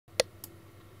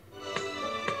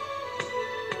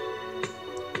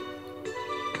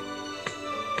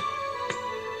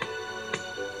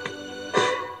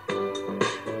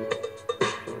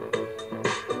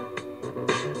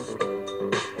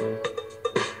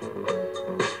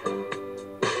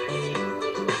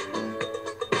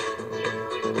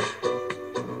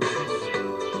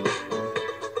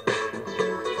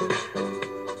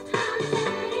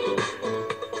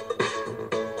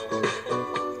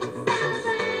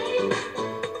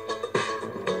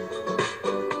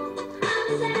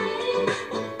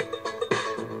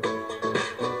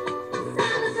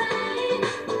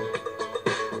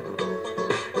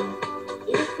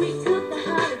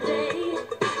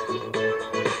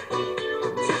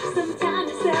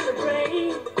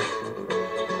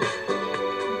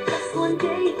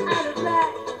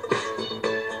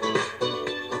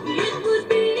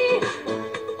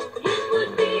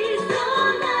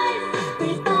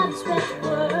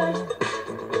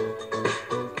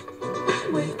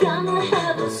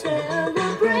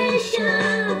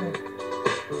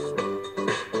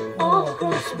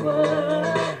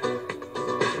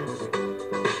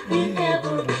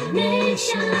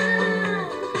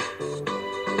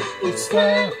It's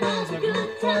time for the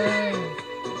good time.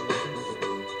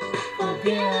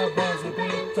 Forget about the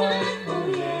bad time. Oh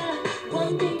yeah,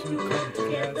 one day to come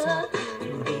together to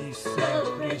release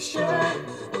celebration.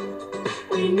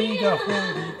 We need a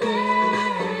holiday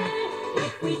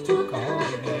if we took a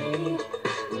holiday.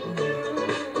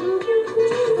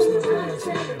 So let's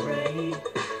celebrate.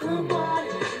 Come on,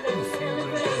 let's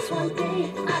celebrate one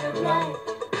day out of life.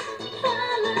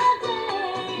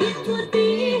 Holiday.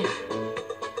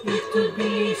 It would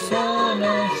be so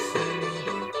nice.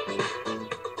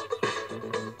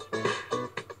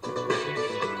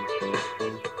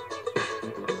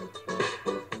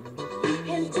 We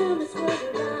can turn this world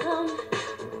around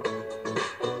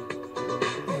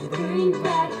and bring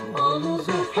back all those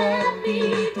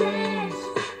happy days.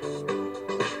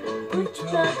 Put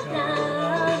your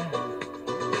down.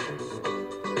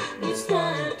 It's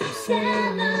time to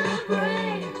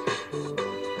celebrate.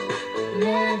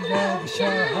 Let love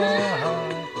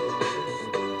shine,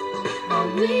 and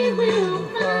we will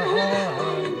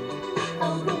find a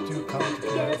way to come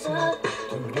together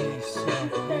to this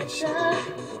celebration.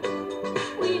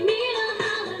 We need a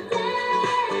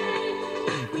holiday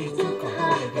if we took a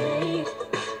holiday.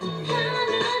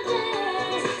 Holiday,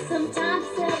 some time to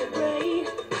celebrate.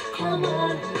 Come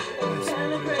on, let's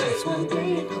celebrate just one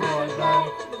day of our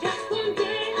life. Just one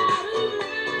day out of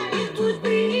life.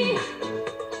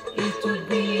 It would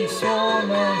be so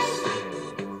nice.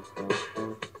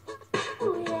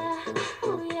 Oh yeah,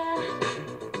 oh yeah.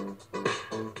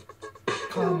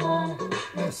 Come on,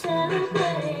 let's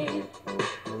celebrate.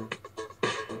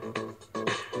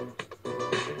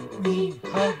 We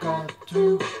have got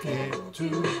to get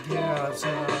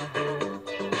together.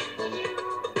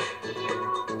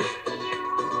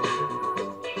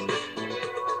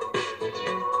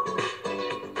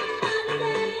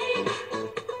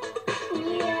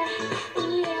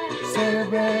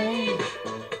 Celebrate.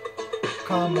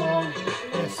 Come on,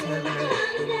 let's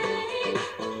celebrate.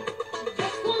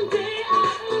 Just one day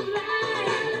out of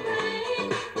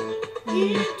life.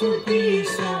 It would be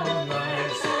so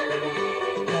nice.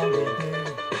 Holiday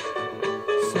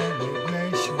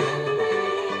celebration.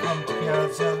 Come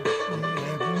together in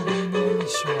every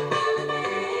nation.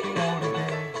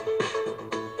 Holiday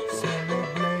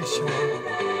celebration.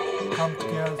 Come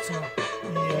together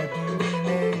in every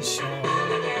nation.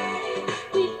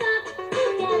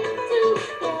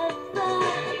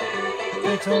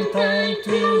 Take some time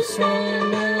to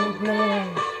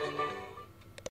celebrate.